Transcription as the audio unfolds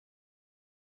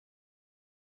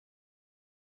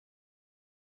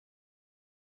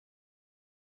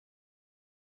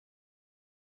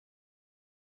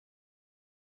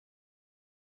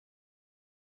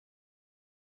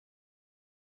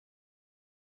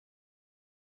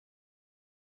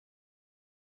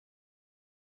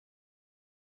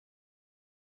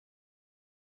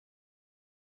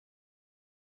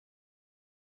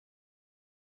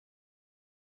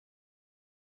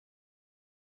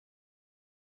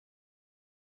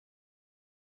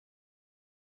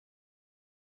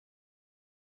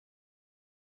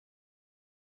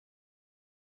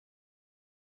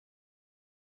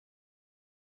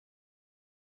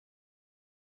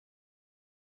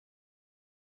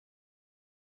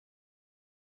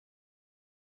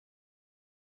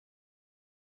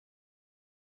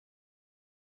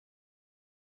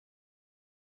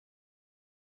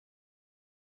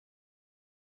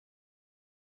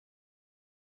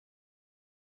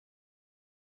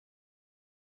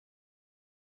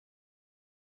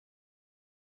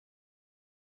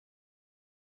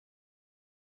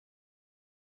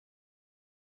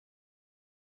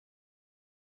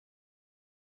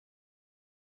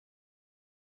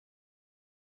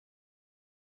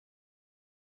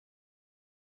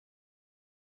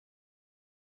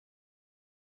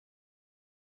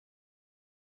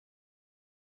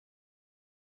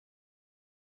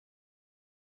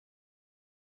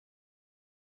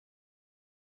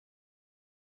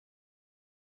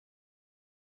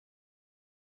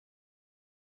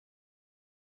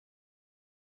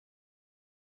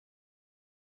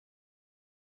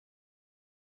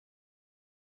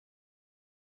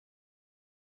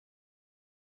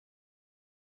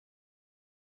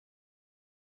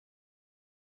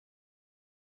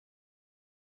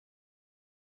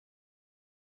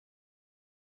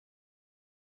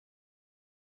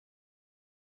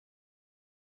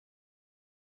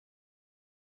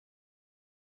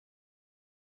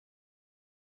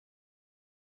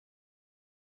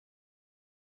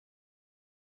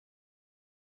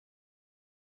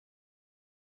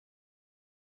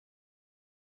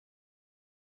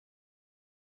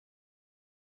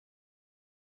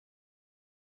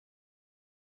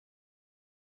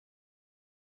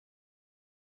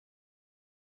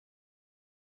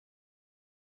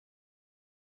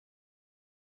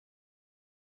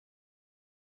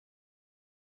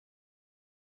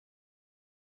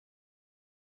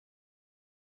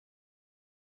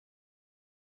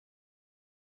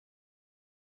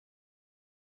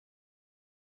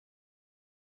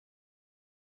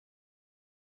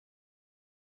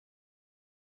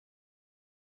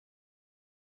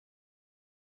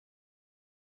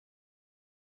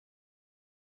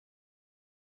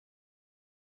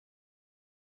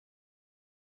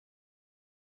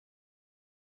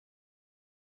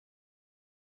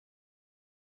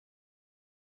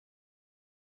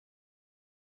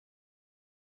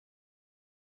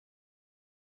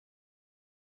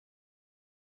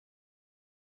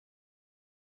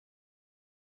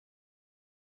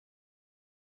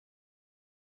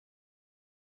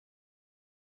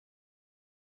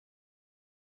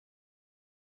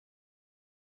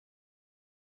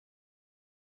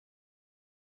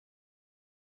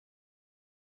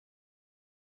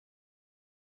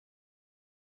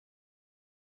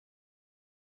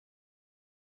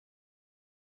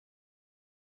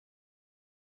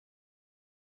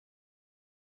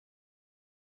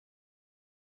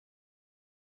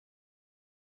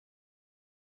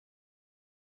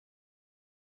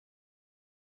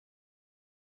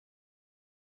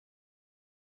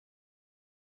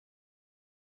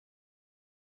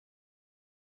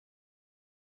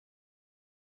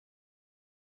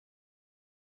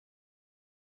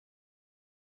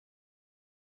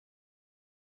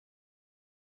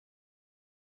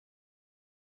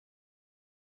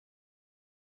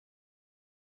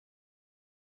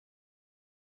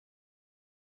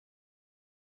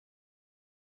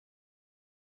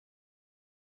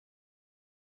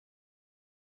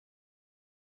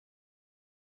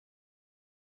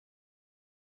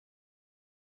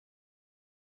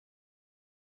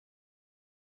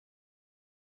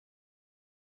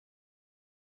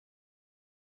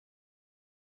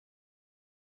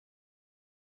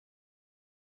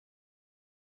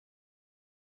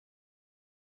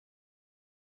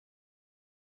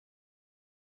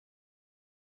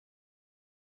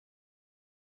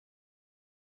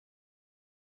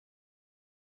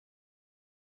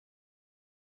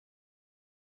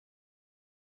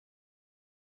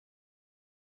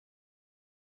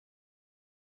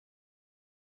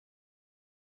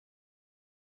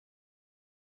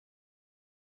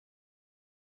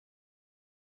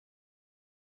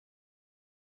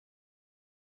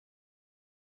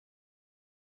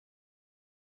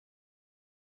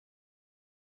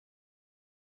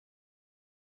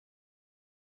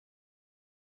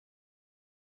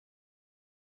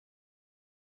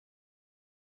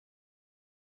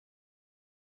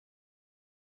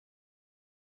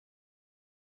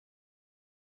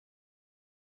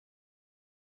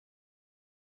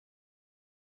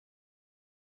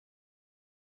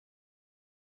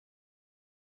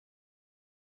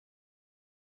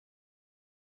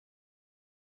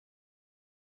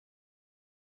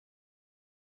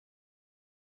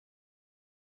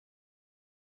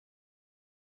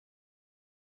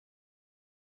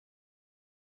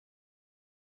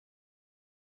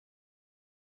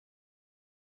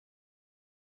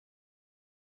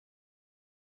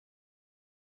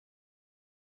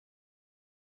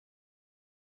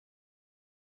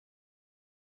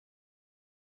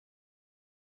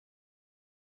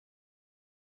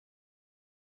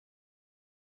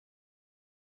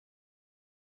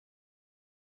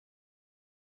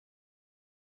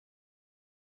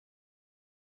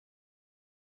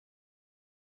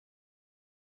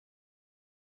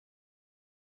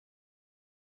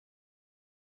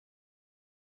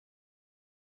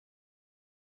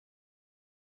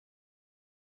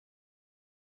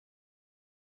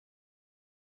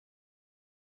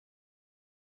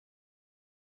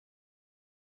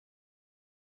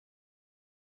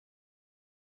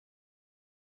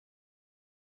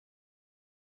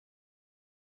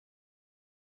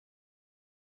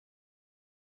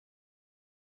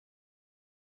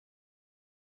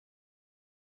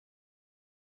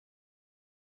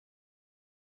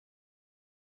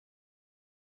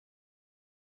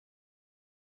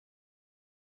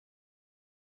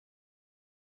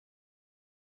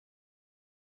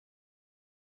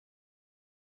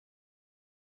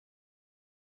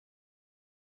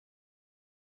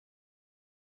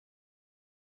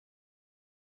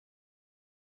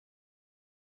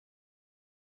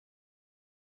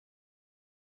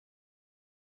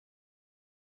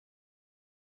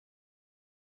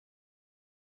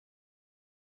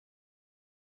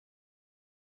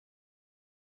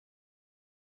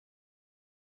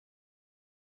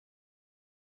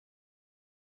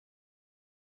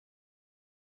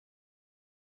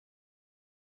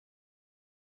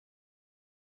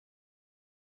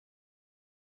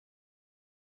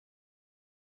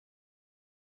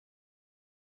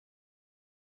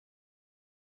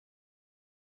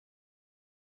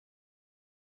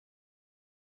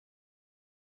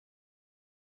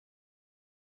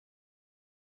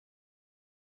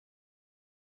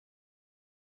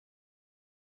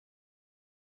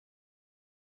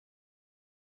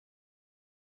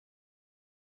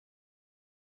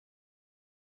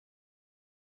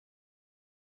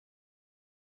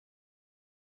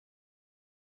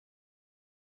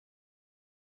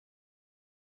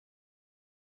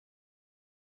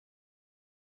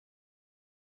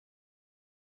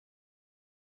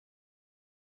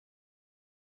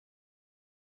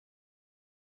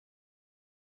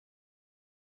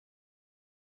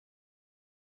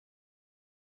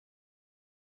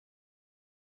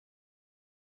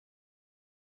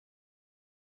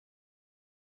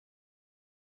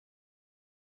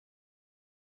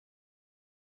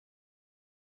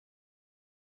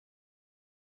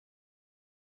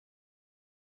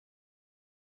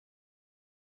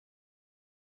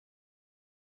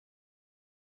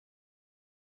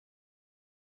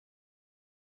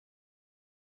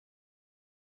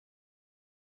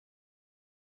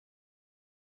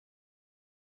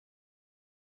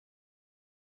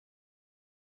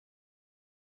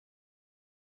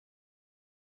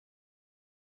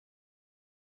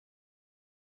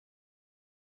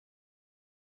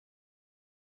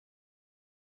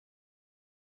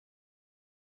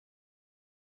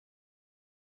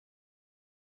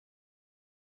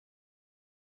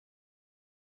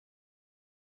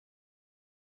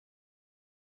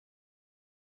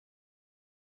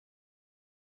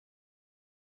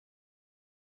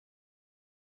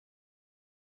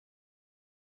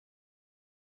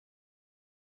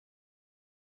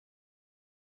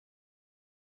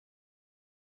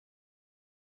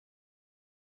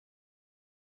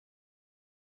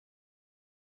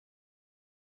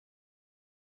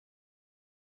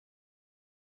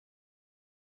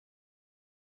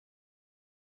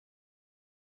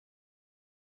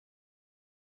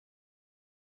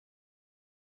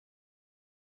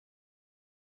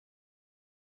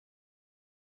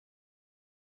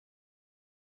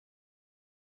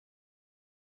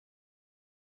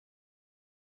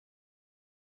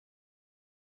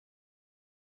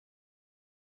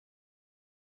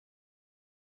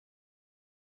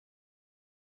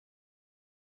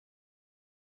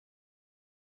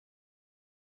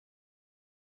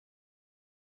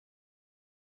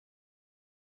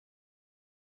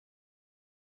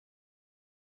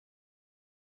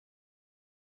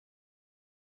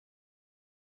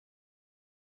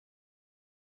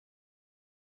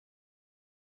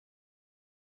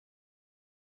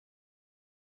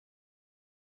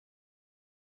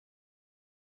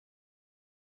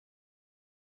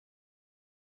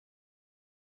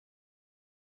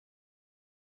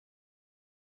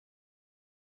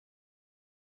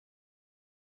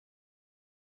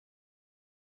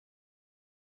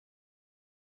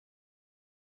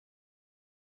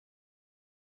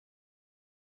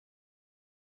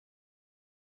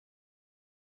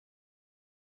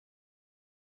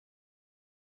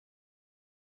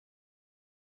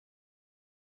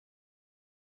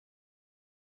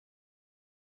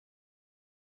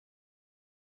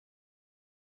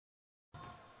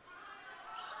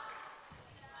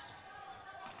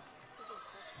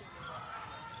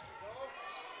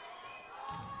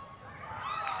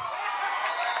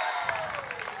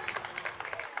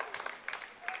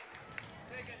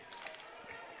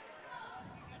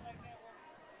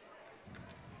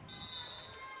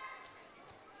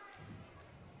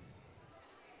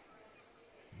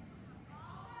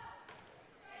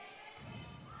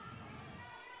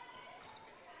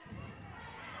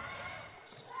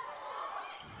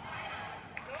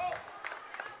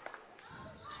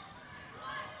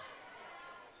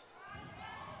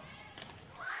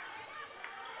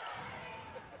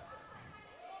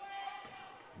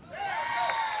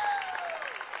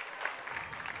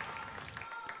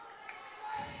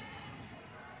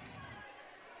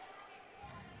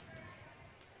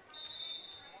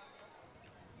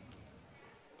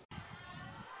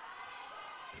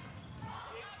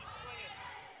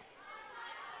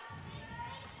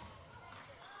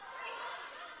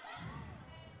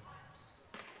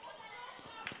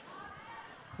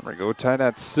We go tied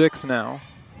at 6 now.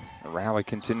 The rally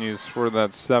continues for that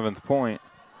 7th point.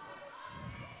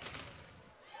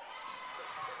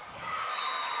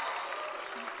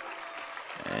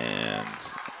 And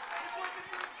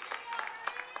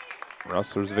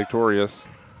Rustlers victorious.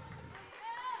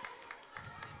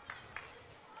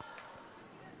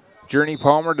 Journey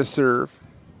Palmer to serve.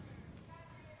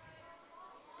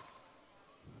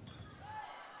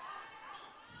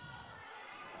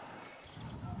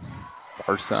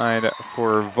 Far side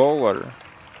for Voller.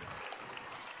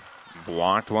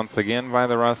 Blocked once again by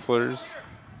the Rustlers.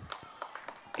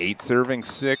 8 serving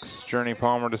 6. Journey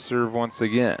Palmer to serve once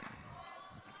again.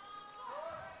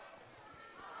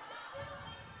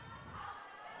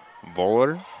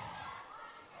 Voller.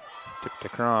 Tipped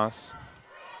across.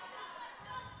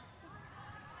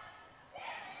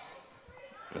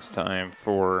 This time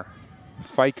for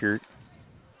Fikert.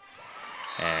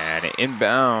 And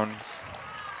inbounds.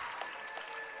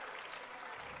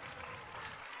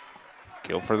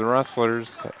 Kill for the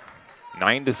Rustlers.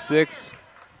 9-6.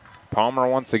 Palmer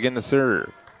once again to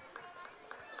serve.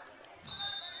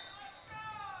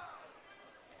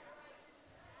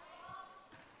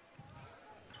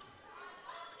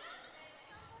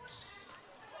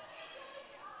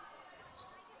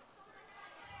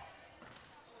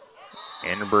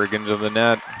 Annenberg into the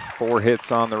net. 4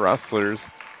 hits on the Rustlers.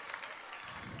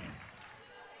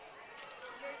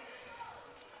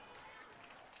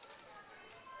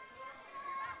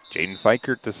 Jaden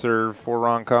Fikert to serve for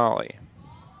Roncalli.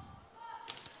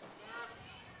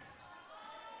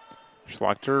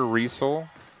 Schlechter, Riesel.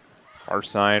 Far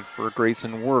side for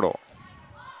Grayson Wordle.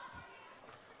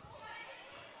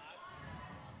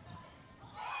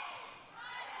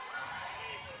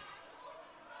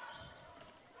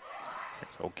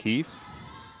 O'Keefe.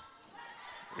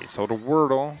 Riesel to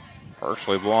Wordle.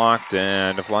 Partially blocked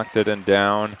and deflected and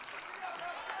down.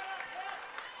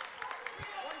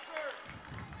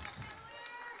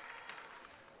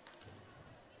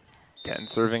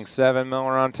 Serving 7,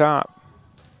 Miller on top.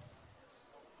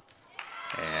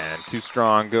 And too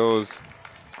strong goes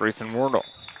Grayson Wordle.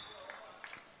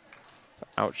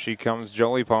 Out she comes,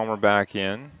 Jolie Palmer back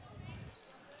in,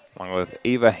 along with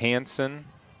Ava Hansen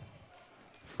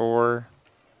for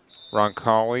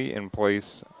Roncalli in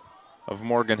place of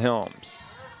Morgan Helms.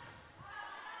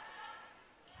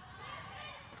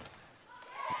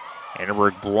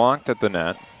 Annenberg blocked at the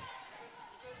net.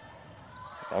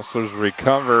 Rustlers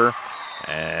recover,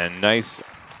 and nice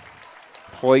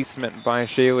placement by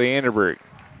Shaylee Annenberg.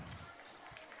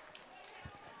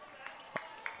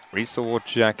 Riesel will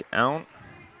check out.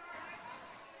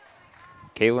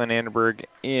 Kaylin Annenberg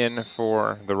in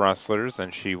for the Rustlers,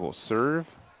 and she will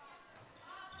serve.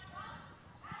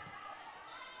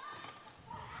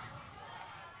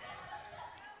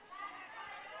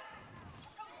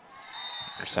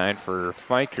 Other side for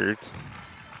Fikert.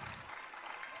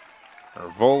 Or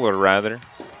Voller, rather.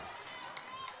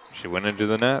 She went into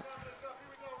the net.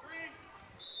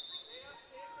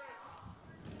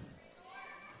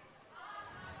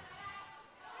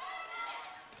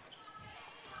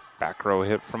 Back row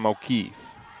hit from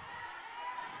O'Keefe.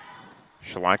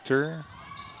 Schlechter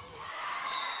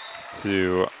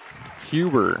to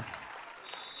Huber.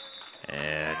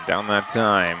 And down that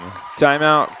time.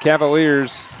 Timeout,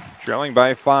 Cavaliers trailing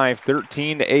by 5,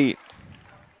 13-8.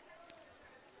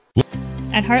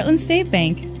 At Heartland State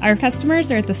Bank, our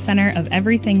customers are at the center of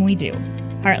everything we do.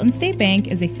 Heartland State Bank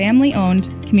is a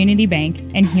family-owned community bank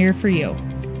and here for you.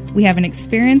 We have an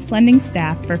experienced lending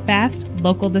staff for fast,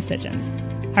 local decisions.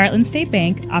 Heartland State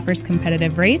Bank offers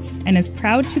competitive rates and is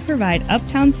proud to provide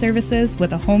uptown services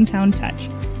with a hometown touch.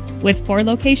 With 4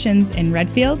 locations in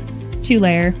Redfield,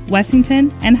 Tulare,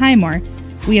 Wessington, and Highmore,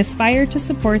 we aspire to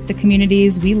support the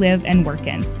communities we live and work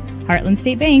in. Heartland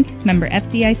State Bank, member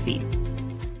FDIC.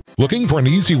 Looking for an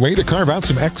easy way to carve out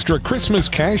some extra Christmas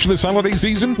cash this holiday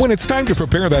season? When it's time to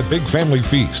prepare that big family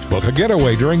feast, book a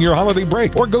getaway during your holiday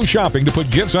break or go shopping to put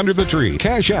gifts under the tree.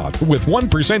 Cash out with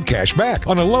 1% cash back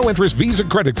on a low-interest Visa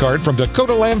credit card from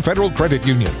Dakota Land Federal Credit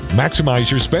Union.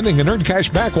 Maximize your spending and earn cash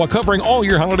back while covering all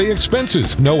your holiday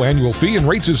expenses. No annual fee and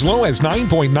rates as low as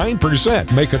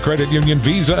 9.9%. Make a credit union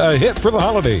Visa a hit for the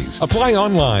holidays. Apply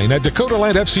online at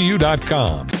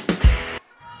dakotalandfcu.com.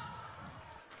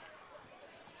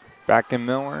 Back in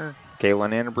Miller.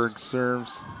 Kaylin Annenberg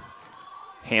serves.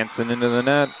 Hansen into the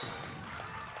net.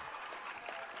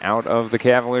 Out of the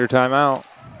Cavalier timeout.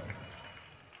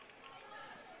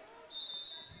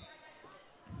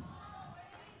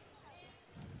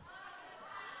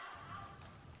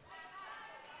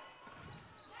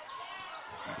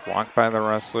 Blocked by the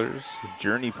Rustlers.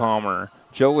 Journey Palmer.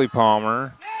 Jolie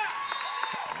Palmer.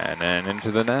 And then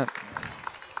into the net.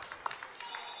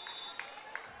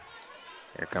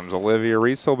 Here comes Olivia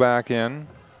Riesel back in.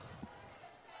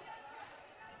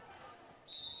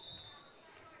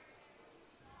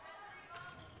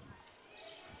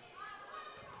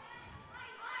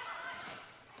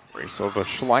 Riesel to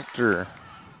Schlechter.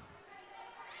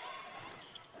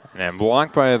 And then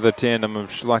blocked by the tandem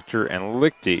of Schlechter and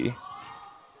Lichty.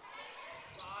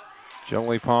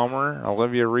 Jolie Palmer,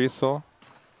 Olivia Riesel.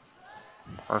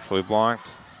 Partially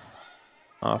blocked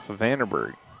off of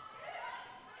Vanderburg.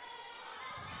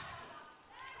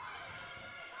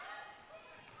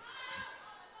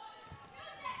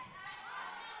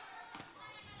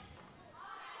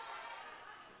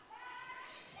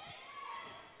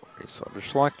 Riesel to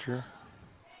Schlechter.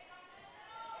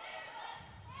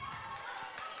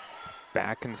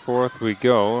 Back and forth we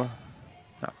go.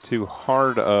 Not too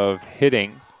hard of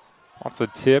hitting. Lots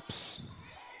of tips.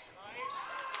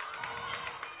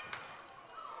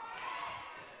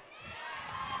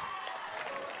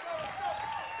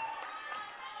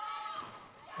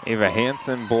 Ava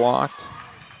Hansen blocked.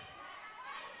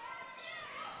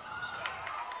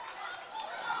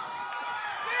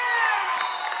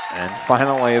 And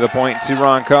finally the point to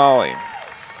Roncalli.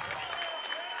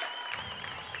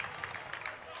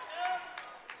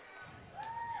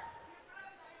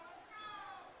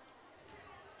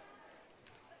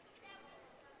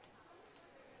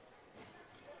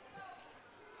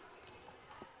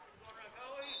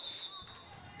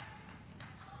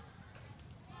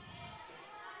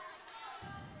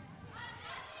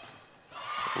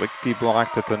 Lichty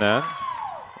blocked at the net.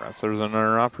 Rustlers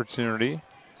another opportunity.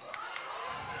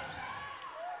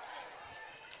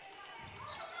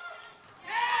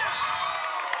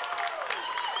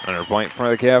 Another point for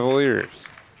the Cavaliers.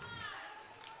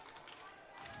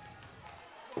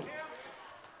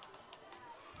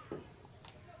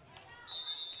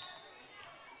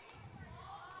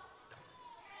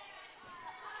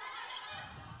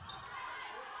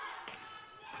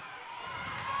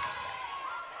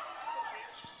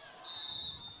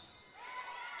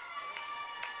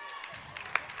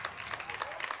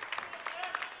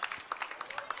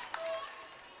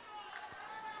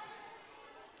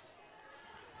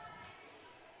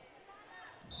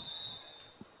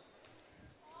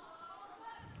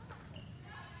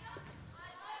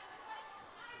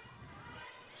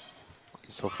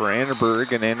 So for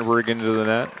Annenberg, and Annenberg into the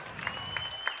net.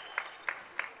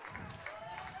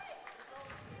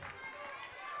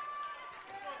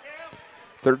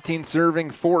 (13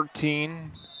 serving,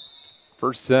 14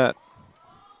 first set.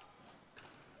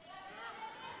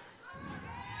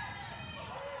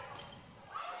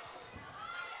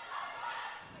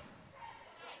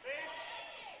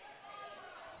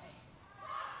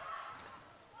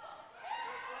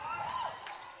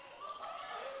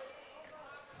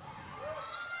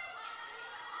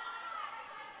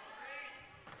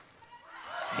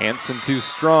 Hansen too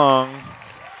strong.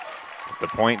 The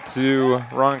point to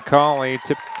Roncalli,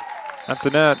 tipped at the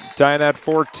net, tied at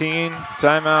 14.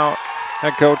 Timeout.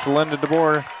 Head coach Linda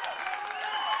DeBoer.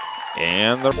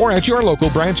 And or at your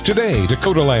local branch today.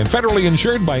 Dakota Land, federally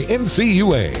insured by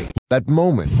NCUA. That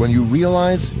moment when you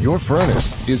realize your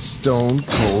furnace is stone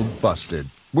cold busted.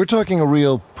 We're talking a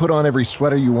real put on every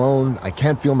sweater you own, I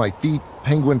can't feel my feet,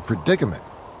 penguin predicament.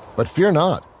 But fear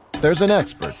not, there's an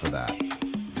expert for that.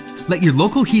 Let your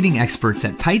local heating experts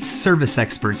at Pites Service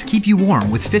Experts keep you warm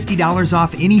with $50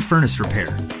 off any furnace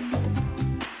repair.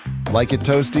 Like it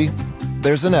toasty?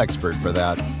 There's an expert for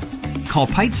that. Call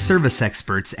Pites Service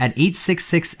Experts at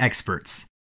 866-EXPERTS.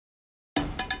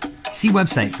 See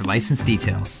website for license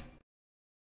details.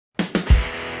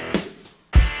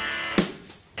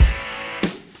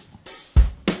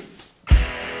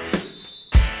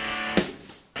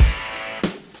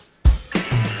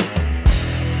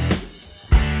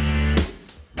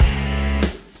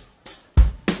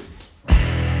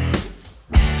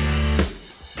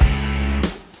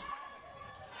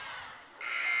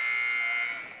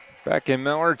 back in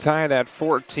Miller, tied at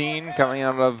 14, coming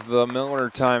out of the Miller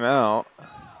timeout.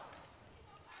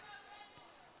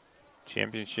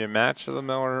 Championship match of the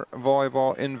Miller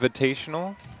Volleyball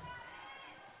Invitational.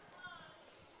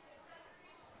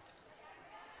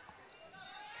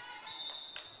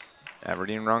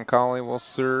 Aberdeen Roncalli will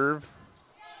serve.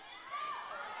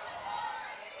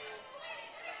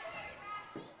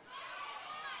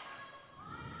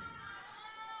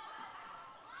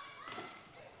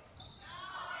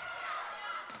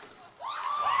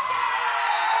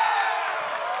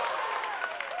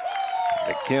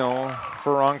 The kill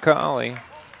for Roncalli.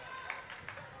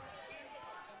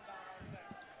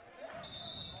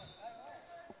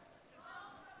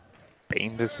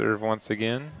 15 to serve once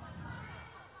again.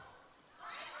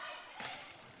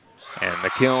 And the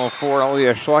kill for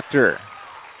Aaliyah Schlechter.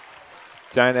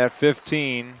 Tied at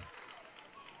 15.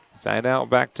 Side out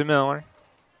back to Miller.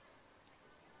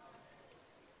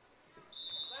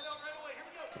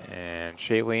 And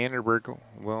Shaylee Anderberg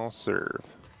will serve.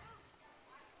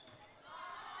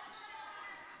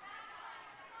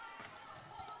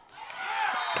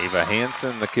 Ava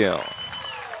Hansen the kill.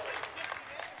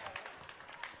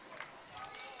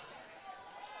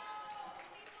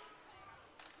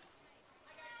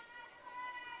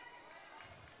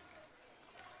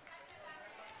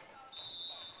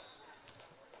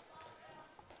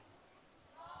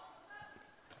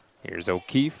 Here's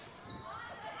O'Keefe.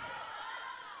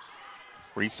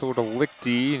 Riesel to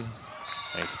Lichty.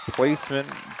 Nice placement,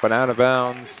 but out of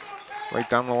bounds. Right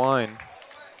down the line.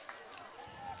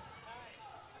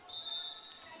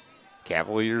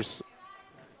 Cavaliers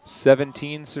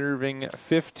 17 serving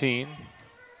 15.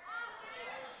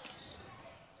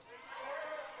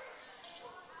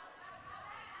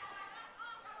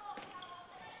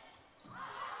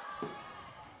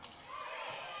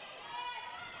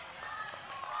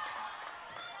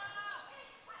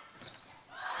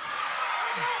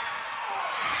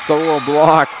 Solo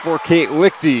block for Kate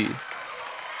Lichty.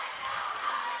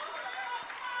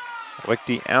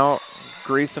 Lichty out.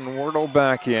 Grayson Wardle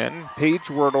back in. Paige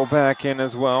Wardle back in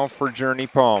as well for Journey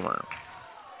Palmer.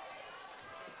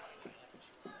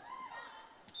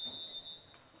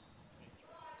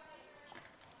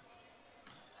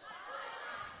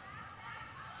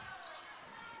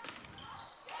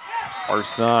 Far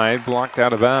side, blocked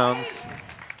out of bounds.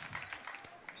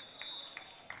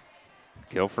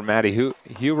 Kill for Maddie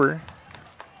Huber.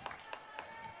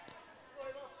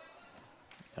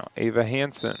 Now Ava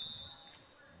Hansen.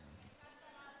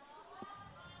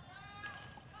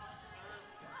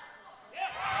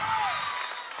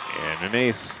 And an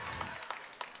ace.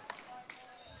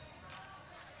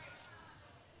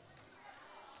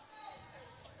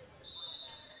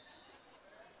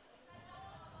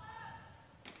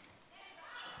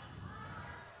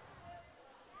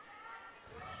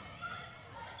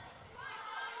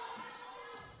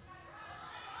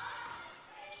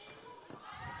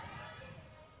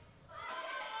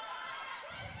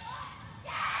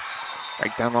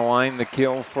 Right down the line, the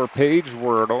kill for Paige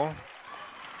Wordle.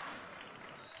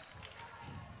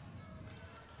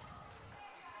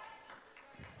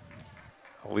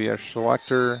 Aaliyah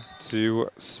Schlechter to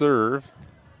serve.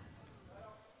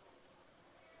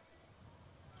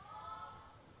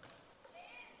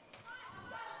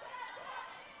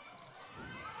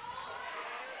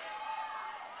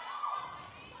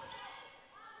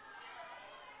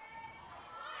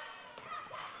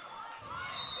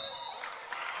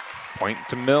 Point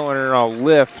to Miller, a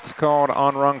lift called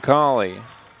on Roncalli.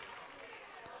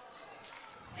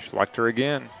 Schlechter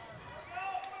again.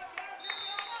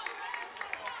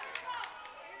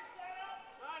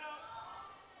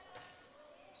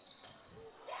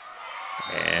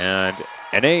 And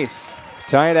an ace,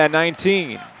 tied at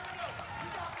 19.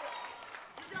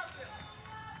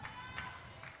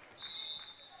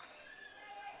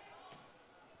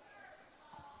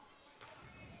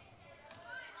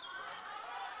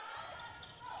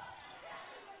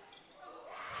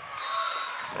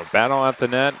 A battle at the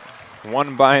net,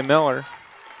 won by Miller.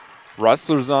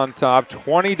 Rustlers on top,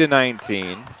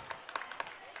 20-19.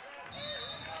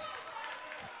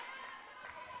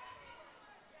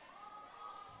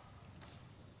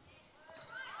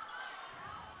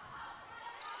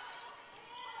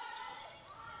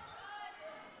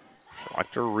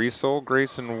 Schlechter, Riesel,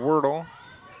 Grayson Wordle.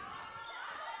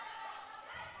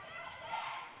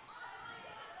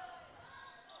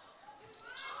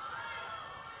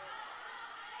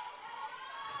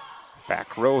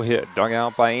 Back row hit, dug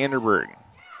out by Anderberg.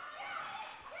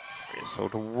 Riesel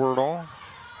to Wordle.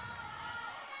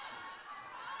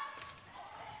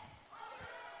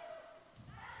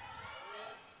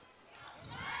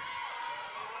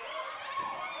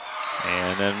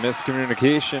 And then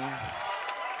miscommunication.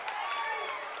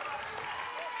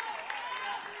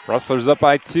 Rustlers up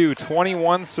by 2,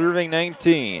 21 serving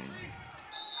 19.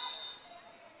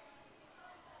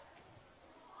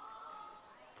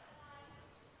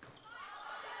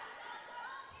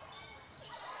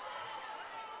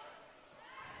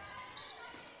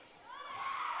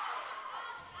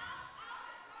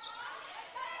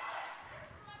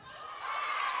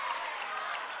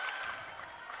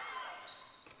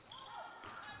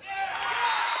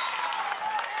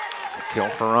 Kill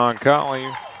for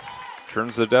Roncalli.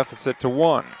 Trims the deficit to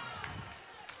 1.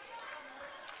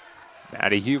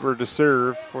 Maddie Huber to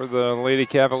serve for the Lady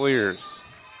Cavaliers.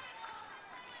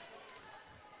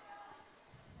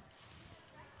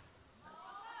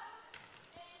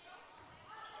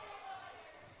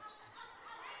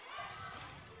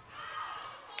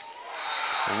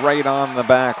 right on the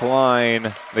back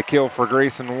line. The kill for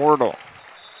Grayson Wardle.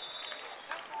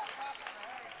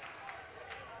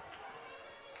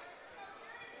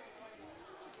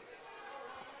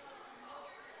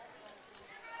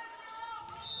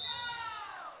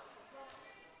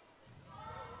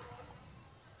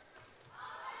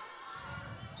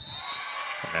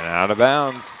 And out of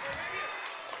bounds.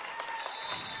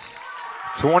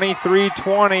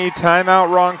 23-20, timeout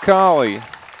Roncalli.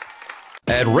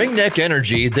 At Ringneck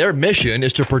Energy, their mission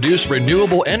is to produce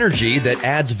renewable energy that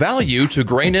adds value to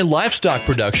grain and livestock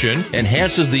production,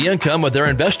 enhances the income of their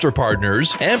investor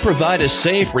partners, and provide a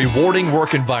safe, rewarding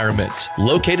work environment.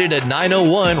 Located at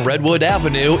 901 Redwood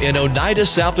Avenue in Oneida,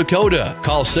 South Dakota.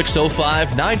 Call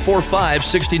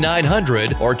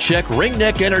 605-945-6900 or check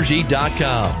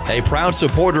ringneckenergy.com. A proud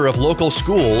supporter of local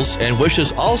schools and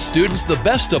wishes all students the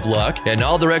best of luck in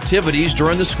all their activities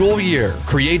during the school year,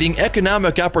 creating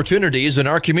economic opportunities in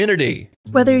our community.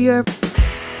 Whether you're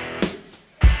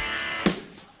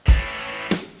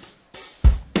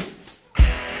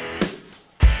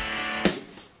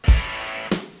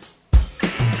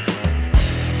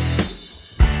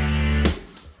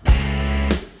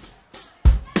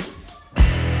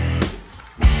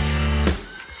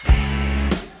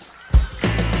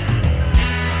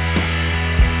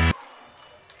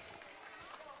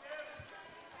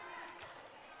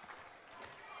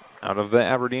out of the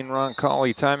Aberdeen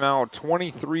Roncalli timeout,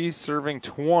 23 serving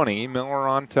 20. Miller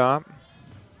on top.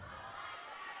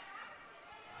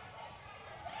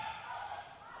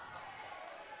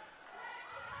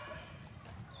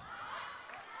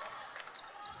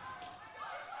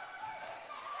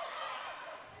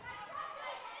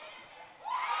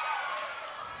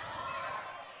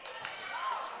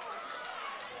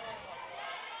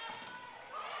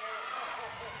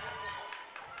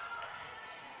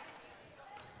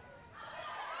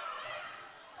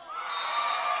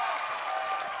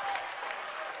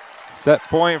 Set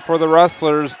point for the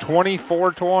Rustlers,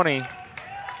 24-20.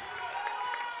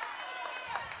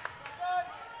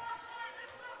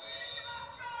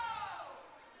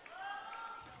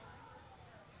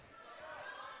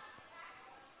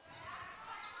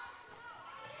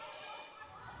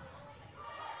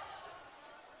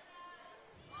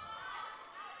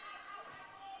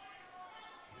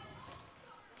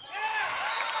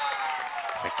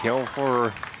 A kill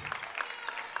for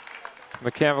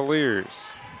the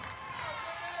Cavaliers.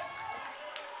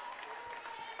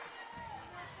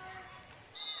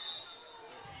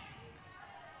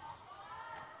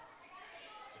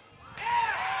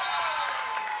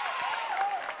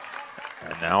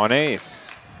 Now an ace.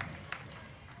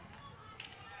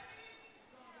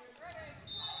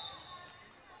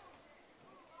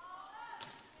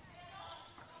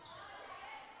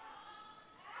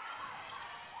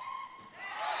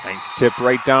 Nice tip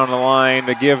right down the line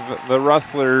to give the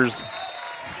Rustlers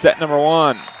set number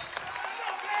one.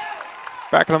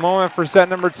 Back in a moment for set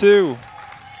number two.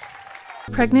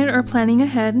 pregnant or planning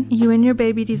ahead, you and your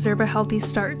baby deserve a healthy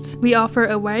start. We offer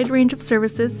a wide range of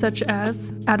services such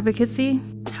as advocacy,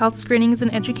 health screenings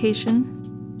and education,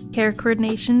 care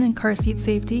coordination and car seat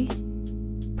safety,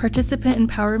 participant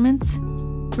empowerment,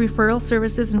 referral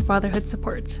services, and fatherhood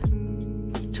support.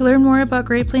 To learn more about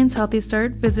Great Plains Healthy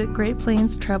Start, visit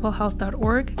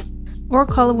greatplainstravelhealth.org or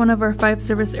call one of our 5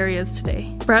 service areas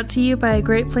today. Brought to you by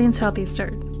Great Plains Healthy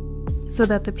Start, so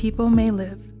that the people may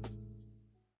live.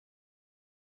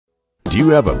 Do you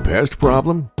have a pest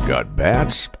problem? Got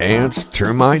bats, ants,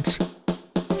 termites?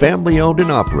 Family owned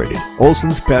and operated,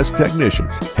 Olson's Pest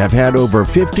Technicians have had over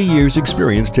 50 years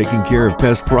experience taking care of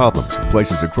pest problems in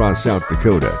places across South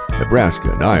Dakota,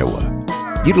 Nebraska, and Iowa.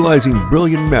 Utilizing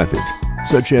brilliant methods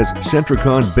such as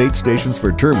Centricon bait stations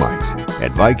for termites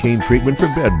and Vicane treatment for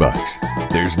bed bugs.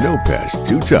 There's no pest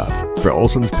too tough for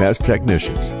Olson's Pest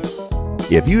Technicians.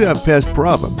 If you have pest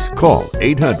problems, call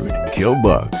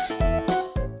 800-KILL-BUGS.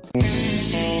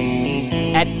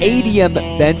 At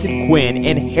ADM Benson Quinn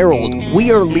and Harold,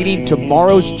 we are leading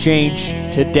tomorrow's change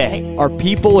today. Our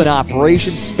people and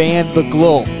operations span the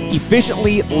globe,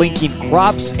 efficiently linking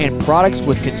crops and products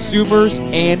with consumers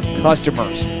and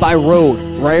customers by road,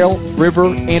 rail, river,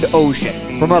 and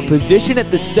ocean. From our position at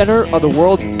the center of the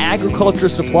world's agriculture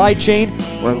supply chain,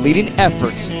 we're leading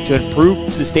efforts to improve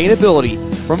sustainability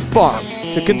from farm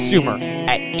to consumer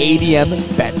at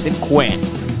ADM Benson Quinn.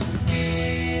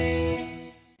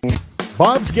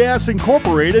 Bob's Gas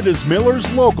Incorporated is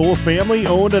Miller's local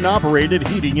family-owned and operated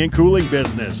heating and cooling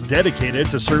business dedicated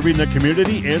to serving the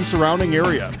community and surrounding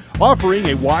area, offering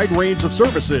a wide range of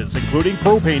services including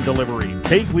propane delivery,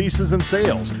 tank leases and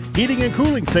sales, heating and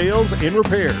cooling sales, and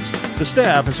repairs. The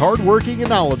staff is hardworking and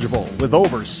knowledgeable with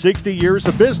over 60 years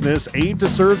of business aimed to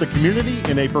serve the community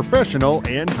in a professional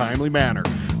and timely manner.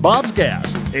 Bob's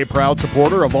Gas, a proud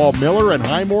supporter of all Miller and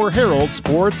Highmore Herald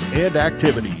sports and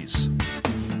activities.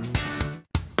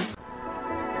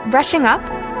 Brushing up?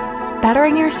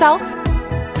 Bettering yourself?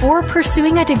 Or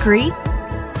pursuing a degree?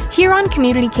 Huron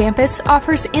Community Campus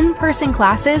offers in-person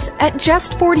classes at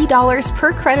just $40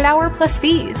 per credit hour plus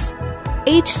fees.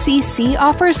 HCC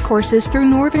offers courses through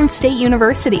Northern State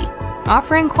University,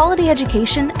 offering quality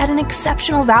education at an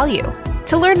exceptional value.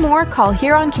 To learn more, call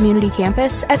Huron Community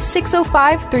Campus at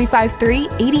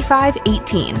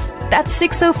 605-353-8518. That's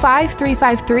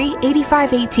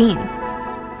 605-353-8518.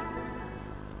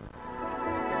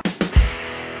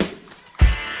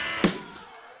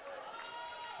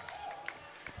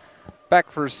 Back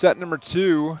for set number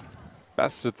 2,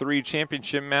 best of 3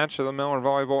 championship match of the Miller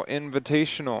Volleyball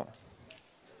Invitational.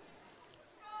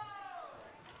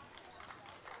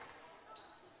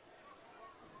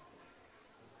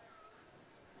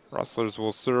 Rustlers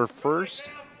will serve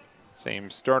first. Same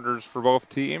starters for both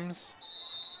teams.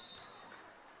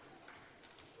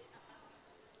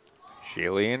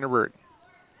 Shaylee Anderberg.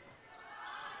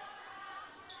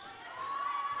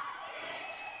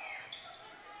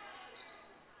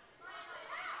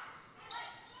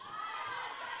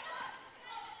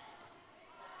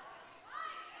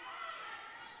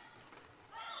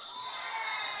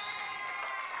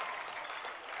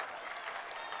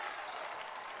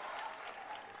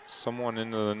 Someone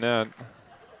into the net.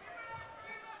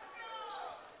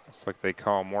 Looks like they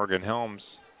call Morgan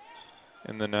Helms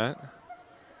in the net.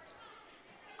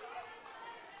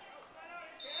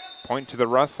 Point to the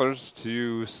Rustlers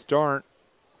to start.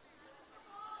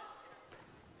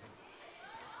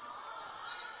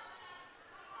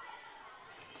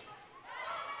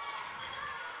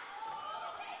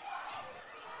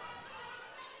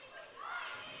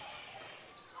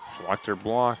 Schlechter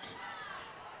blocked.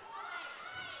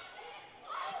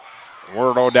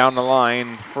 Wordle down the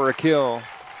line for a kill.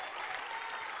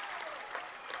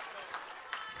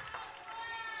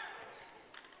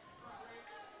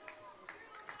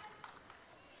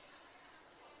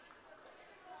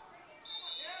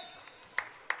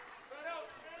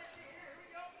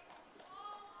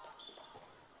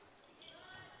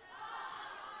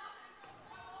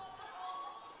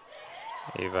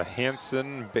 Ava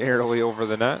Hansen barely over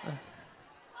the net.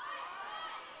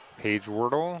 Paige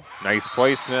Wordle, nice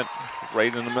placement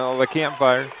right in the middle of the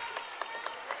campfire.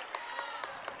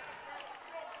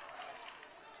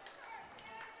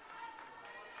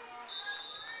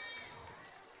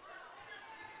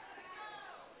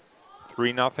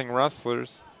 Three 0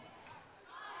 Rustlers.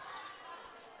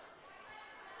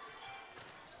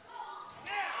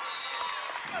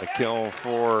 The kill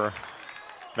for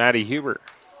Maddie Huber.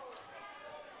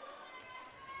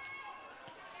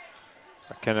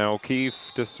 McKenna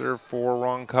O'Keefe to serve for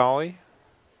Roncalli.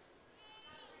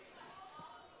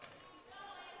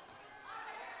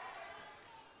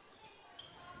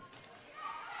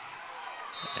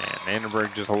 And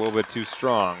Annenberg just a little bit too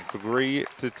strong.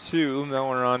 3-2,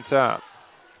 Miller on top.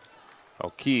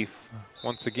 O'Keefe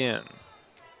once again.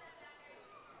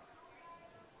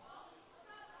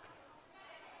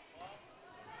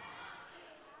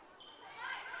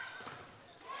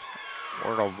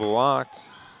 Wordle blocked.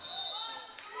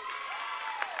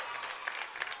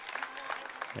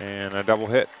 And a double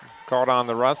hit called on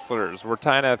the Rustlers. We're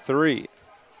tied at 3.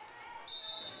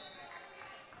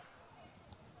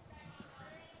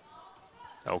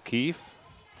 O'Keefe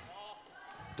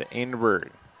to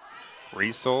Ainberg.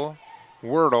 Riesel,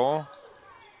 Wordle.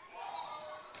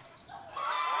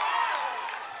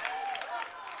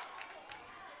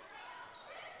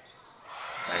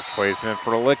 Nice placement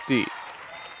for Lichty.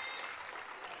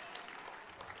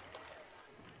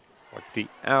 Lichty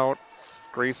out.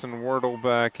 Grayson Wordle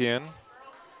back in.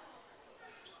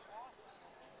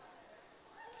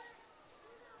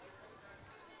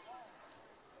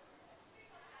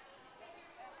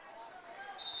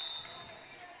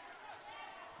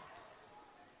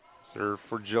 Serve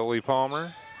for Jolie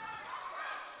Palmer.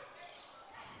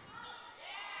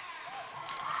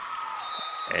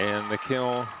 And the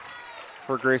kill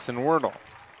for Grayson Wordle.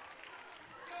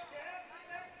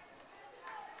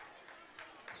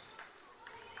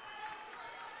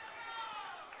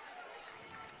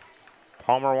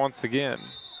 Palmer once again.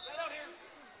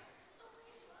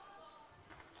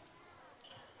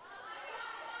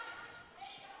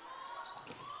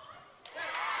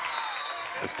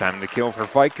 This time the kill for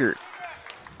Fikert.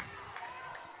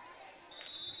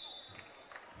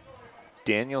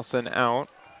 Danielson out.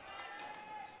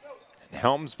 And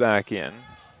Helms back in.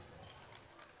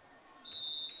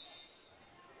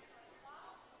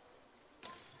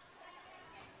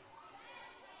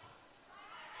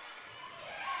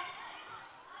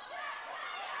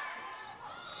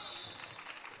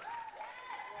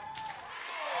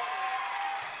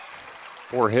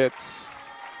 Four hits.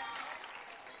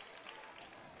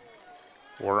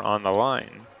 Or on the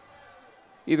line.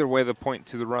 Either way, the point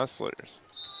to the Rustlers.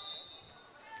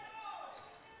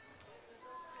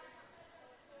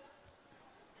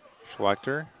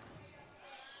 Schlechter.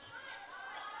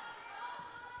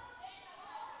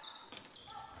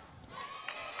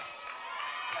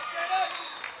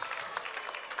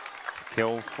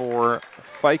 Kill for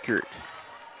Fikert.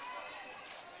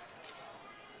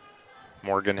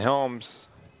 Morgan Helms.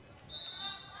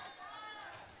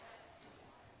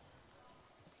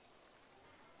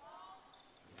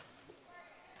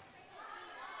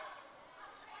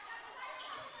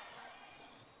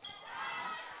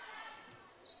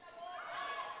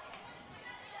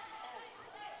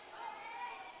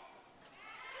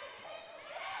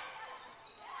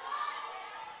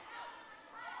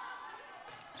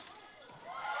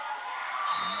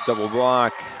 Double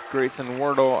block, Grayson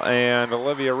Wardle and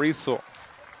Olivia Riesel.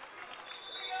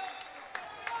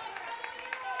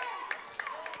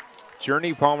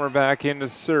 Journey Palmer back in to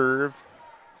serve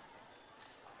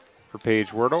for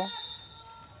Paige Wardle.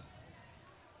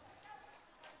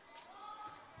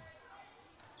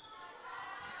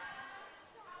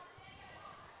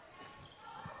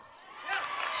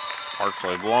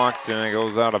 Partially blocked and it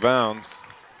goes out of bounds.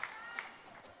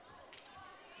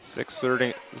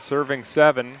 6:30, serving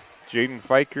 7. Jaden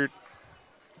Fikert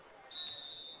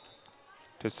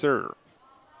to serve.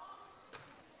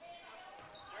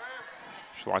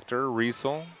 Schlechter,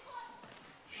 Riesel,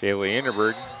 Shaylee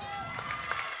Anderberg.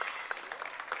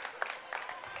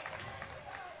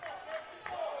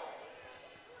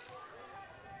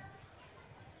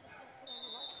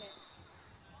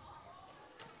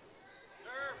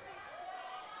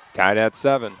 Tied at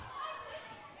 7.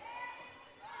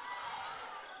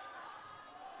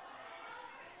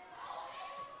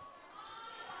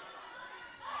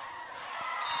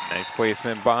 Nice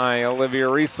placement by Olivia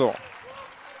Riesel.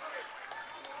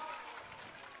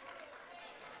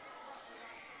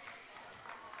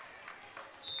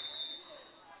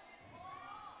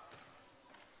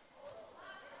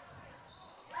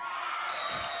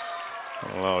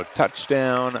 A low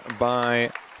touchdown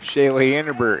by Shaylee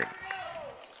Anderberg.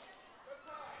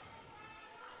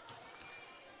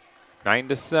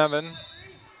 9-7.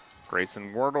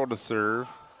 Grayson Wardle to serve.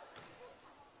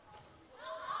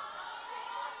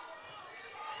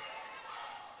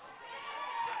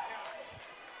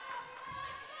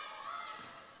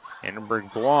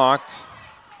 Anderberg blocked.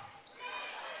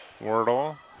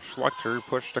 Wardle, Schlechter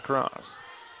pushed across.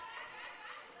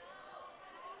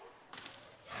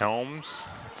 Helms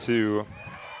to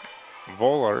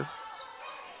Voller.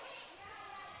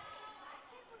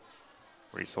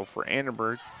 Riesel for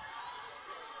Anderberg.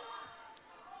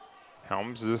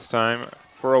 Helms this time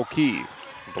for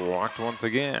O'Keefe. Blocked once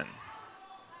again.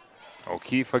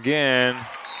 O'Keefe again.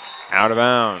 Out of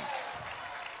bounds.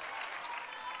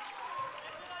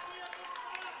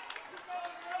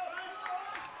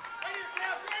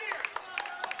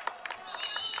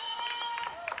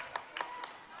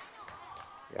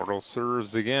 Wardle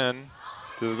serves again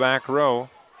to the back row.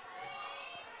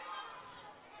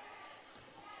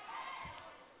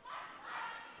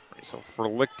 Riesel for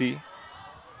Lichty.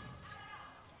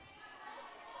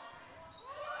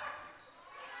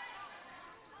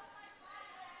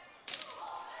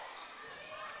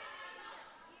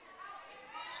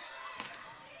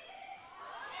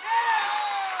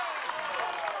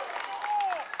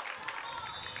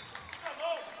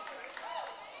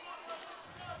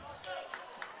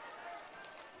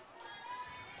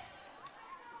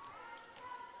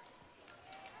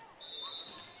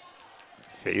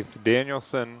 Faith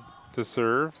Danielson to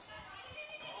serve.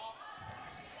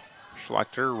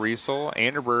 Schlechter, Riesel,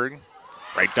 Anderberg,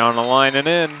 right down the line and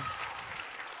in.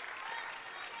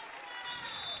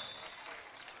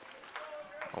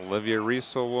 Olivia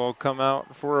Riesel will come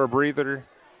out for a breather.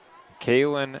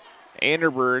 Kaylin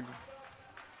Anderberg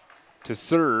to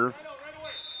serve.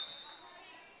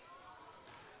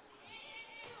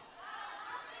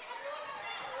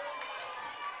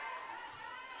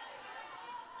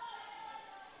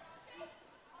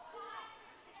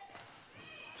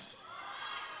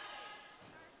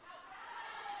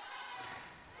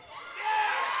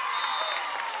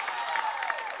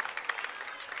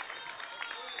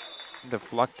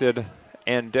 deflected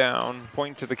and down.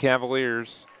 Point to the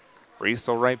Cavaliers.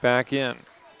 Riesel right back in.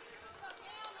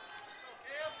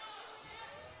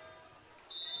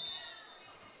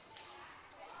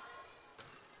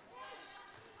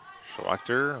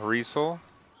 Schlechter, Riesel,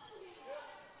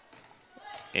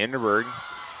 Anderberg,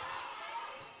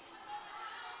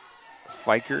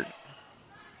 Fikert,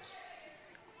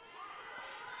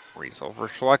 Riesel for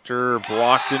Schlechter,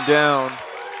 blocked and down.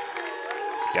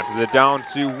 Deficit down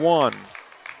to 1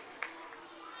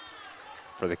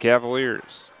 for the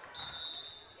Cavaliers.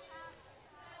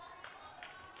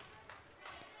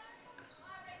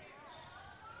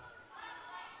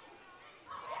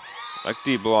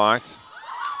 Lichty blocked.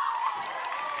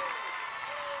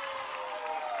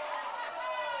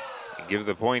 Give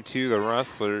the point to the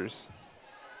Rustlers.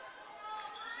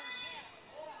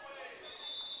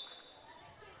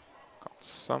 Got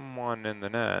someone in the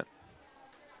net.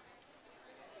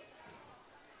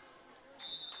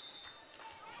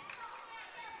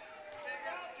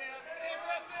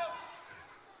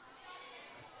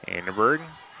 Anderberg,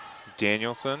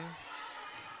 Danielson,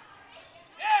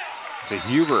 to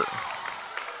Huber.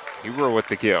 Huber with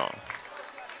the kill.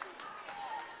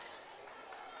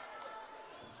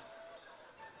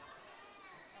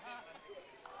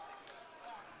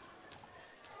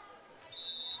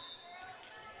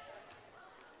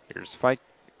 Here's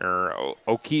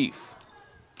O'Keefe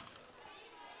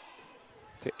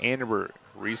to Anderberg,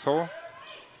 Riesel,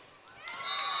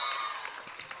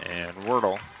 and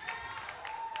Wordle.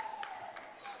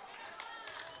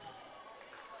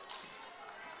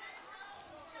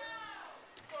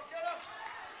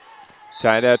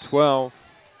 Tied at 12.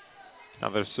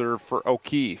 Another serve for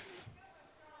O'Keefe.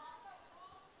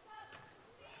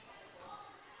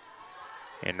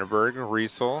 Anderberg,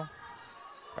 Riesel,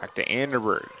 back to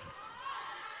Anderberg.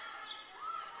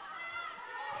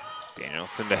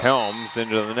 Danielson to Helms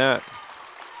into the net.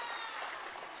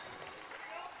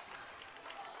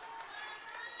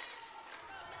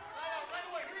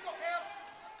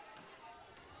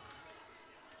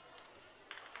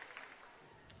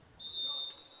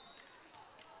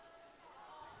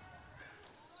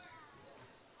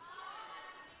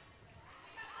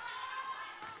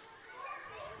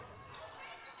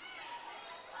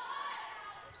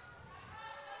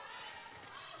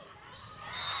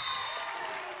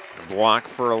 Block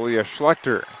for Aaliyah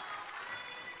Schlechter.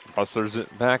 Rustlers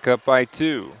back up by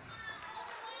 2.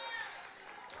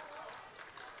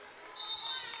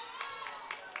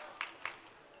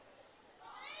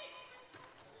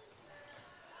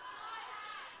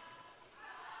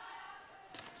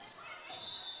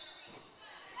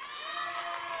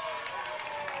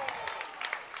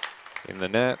 In the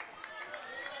net.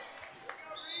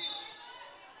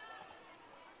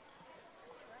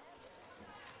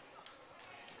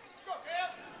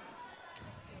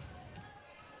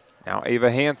 Now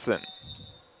Ava Hansen.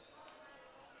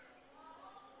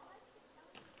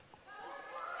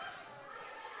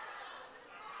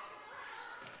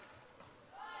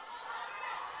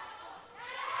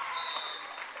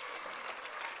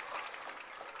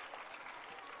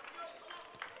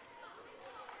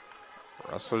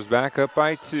 Rustlers back up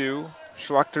by 2.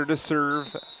 Schlechter to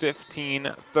serve,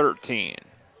 15-13.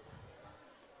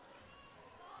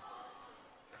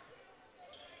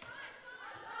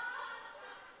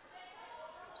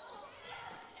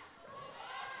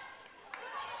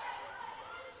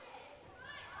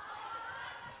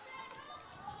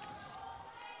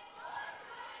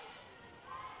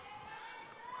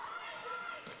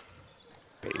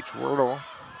 Wordle,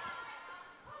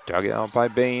 dug out by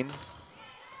Bain.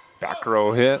 Back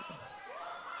row hit.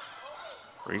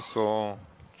 Riesel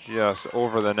just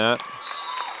over the net.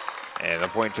 And a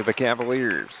point to the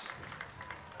Cavaliers.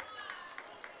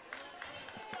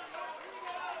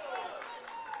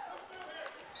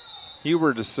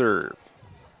 Huber to serve.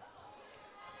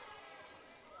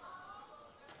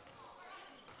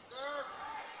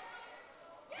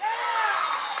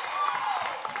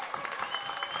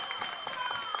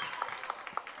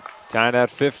 Tied at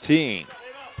 15.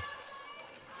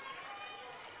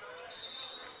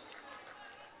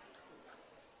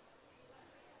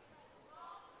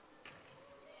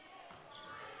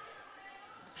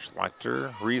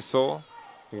 Schlechter, Riesel,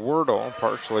 Wordle,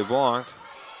 partially blocked.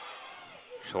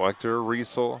 Schlechter,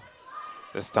 Riesel,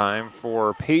 this time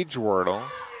for Paige Wordle.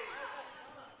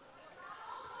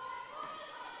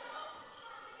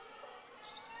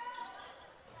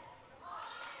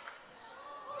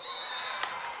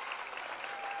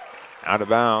 Out of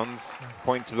bounds,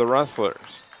 point to the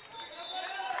Rustlers.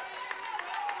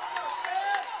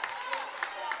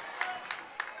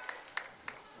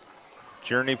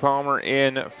 Journey Palmer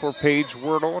in for Paige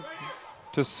Wordle.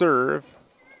 to serve.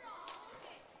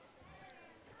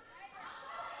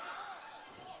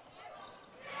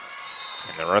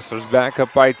 And the Rustlers back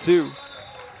up by 2.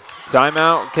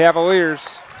 Timeout,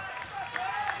 Cavaliers.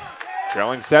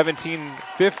 Trailing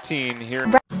 17-15 here.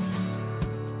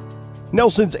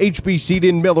 Nelson's HB Seed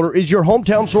in Miller is your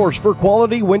hometown source for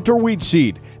quality winter wheat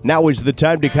seed. Now is the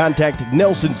time to contact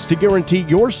Nelson's to guarantee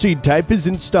your seed type is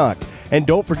in stock. And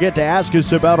don't forget to ask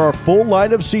us about our full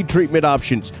line of seed treatment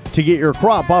options to get your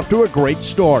crop off to a great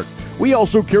start. We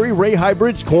also carry Ray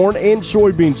Hybrids, corn, and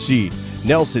soybean seed.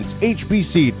 Nelson's HB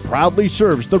Seed proudly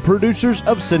serves the producers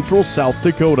of Central South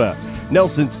Dakota.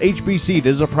 Nelson's HB Seed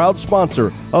is a proud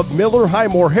sponsor of Miller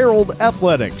Highmore Herald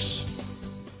Athletics.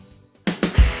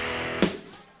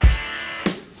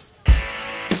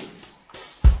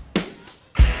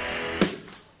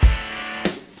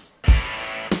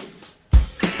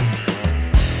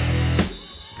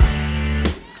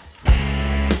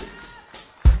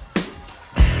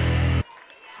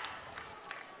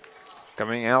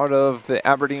 Coming out of the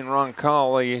Aberdeen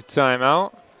Roncalli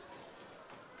timeout.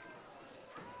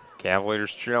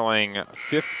 Cavaliers trailing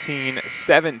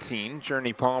 15-17.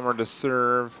 Journey Palmer to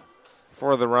serve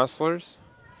for the Rustlers.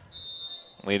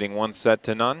 Leading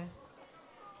 1-0.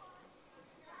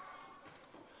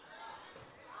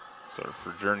 Serve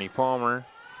for Journey Palmer.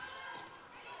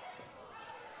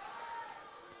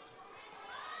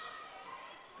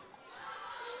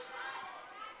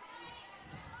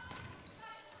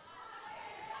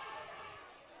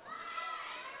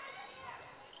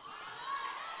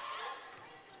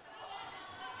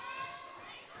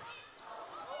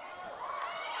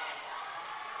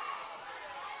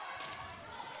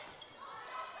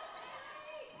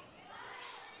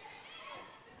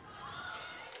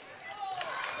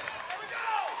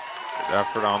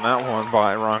 Effort on that one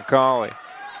by Roncalli.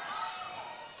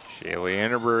 Shaylee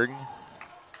Anderberg.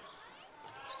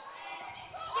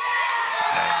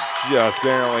 And just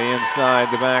barely inside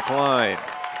the back line.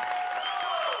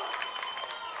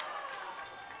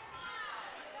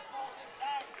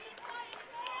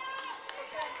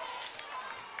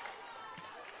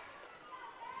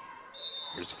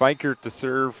 Here's Fikert to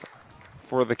serve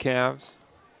for the Cavs.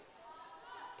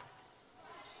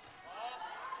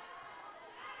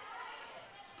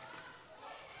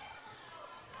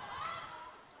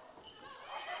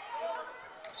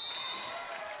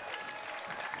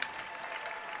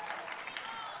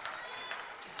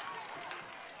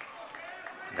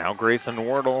 Now Grayson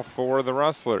Wardle for the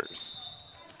Rustlers.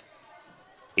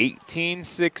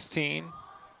 18-16.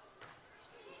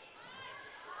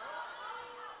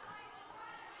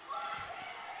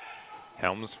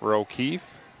 Helms for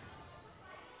O'Keefe.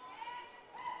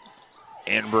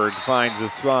 Anberg finds a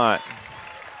spot.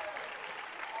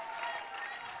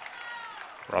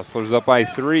 Rustlers up by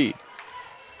 3.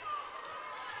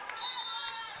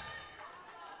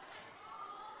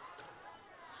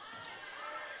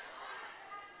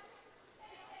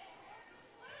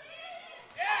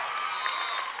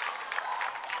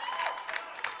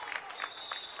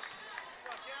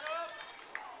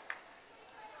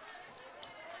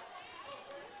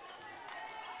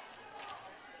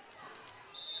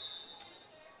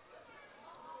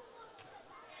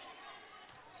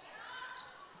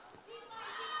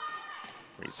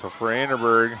 So for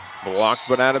Anderberg, blocked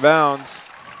but out of bounds.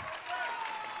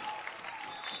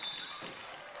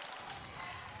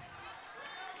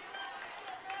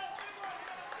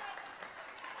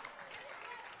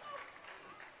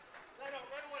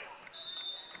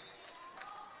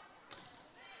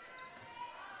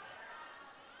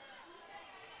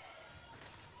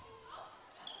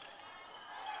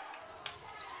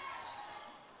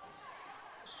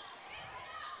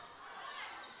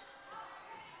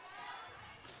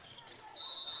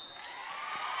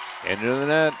 Into the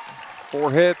net,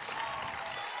 4 hits.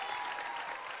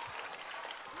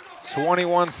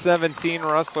 21-17,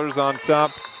 Rustlers on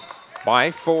top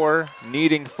by 4,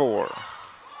 needing 4.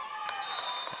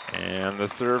 And the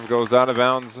serve goes out of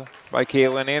bounds by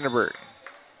Caitlin Anderberg.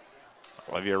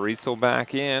 Olivia Riesel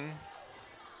back in.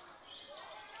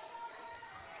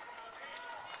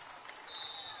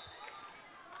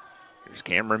 Here's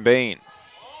Cameron Bain.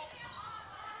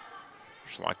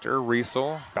 Schlechter,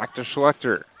 Riesel, back to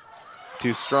Schlechter.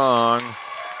 Too strong,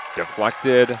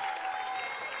 deflected, and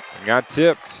got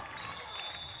tipped.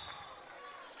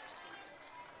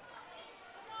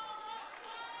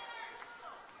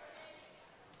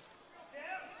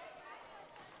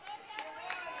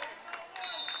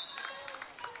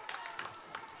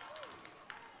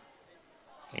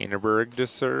 Anderberg to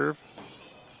serve.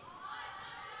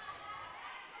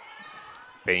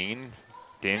 Bain,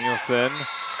 Danielson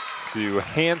to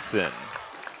Hansen.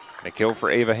 The kill for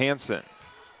Ava Hansen.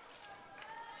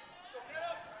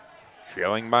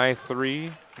 Trailing by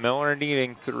 3. Miller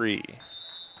needing 3.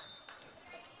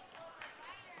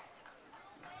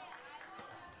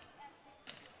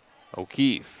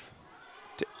 O'Keefe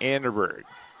to Anderberg.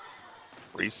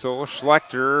 Riesel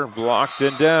Schlechter blocked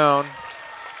and down.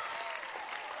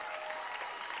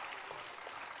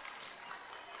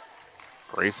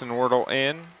 Grayson Wardle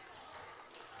in.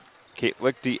 Kate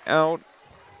Lichty out.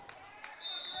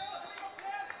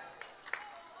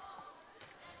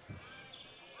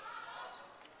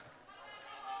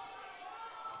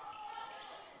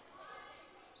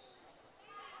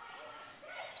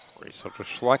 Riesel to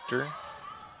Schlechter.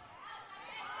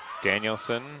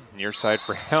 Danielson, near side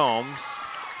for Helms.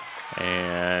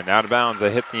 And out of bounds, I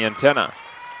hit the antenna.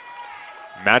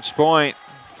 Match point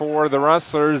for the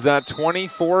Rustlers at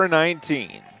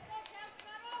 24-19.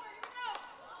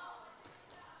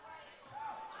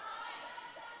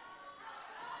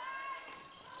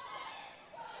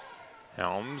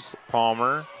 Helms,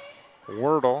 Palmer,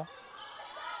 Wordle.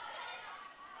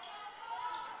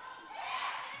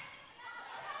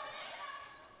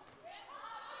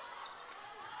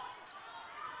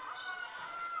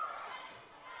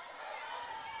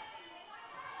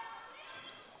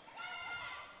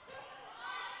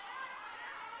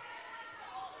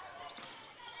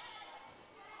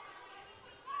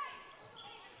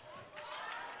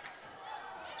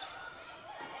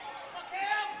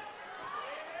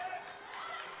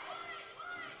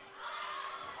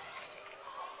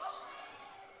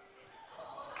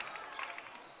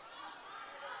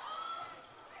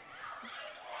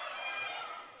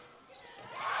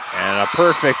 And a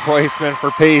perfect placement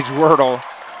for Paige Wordle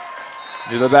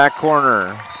to the back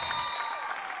corner.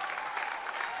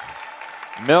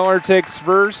 Miller takes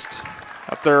first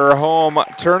at their home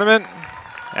tournament.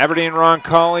 Aberdeen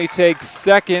Roncalli takes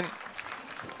second.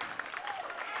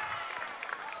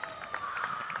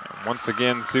 And once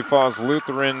again, Sioux Falls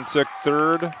Lutheran took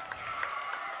third.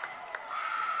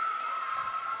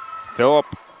 Phillip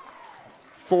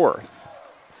fourth.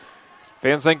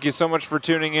 Fans, thank you so much for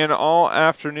tuning in all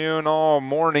afternoon, all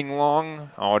morning long,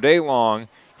 all day long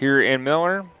here in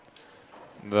Miller.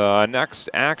 The next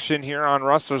action here on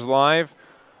Rustlers Live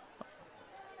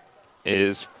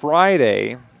is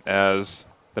Friday as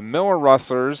the Miller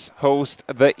Rustlers host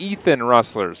the Ethan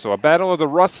Rustlers. So a battle of the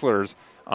Rustlers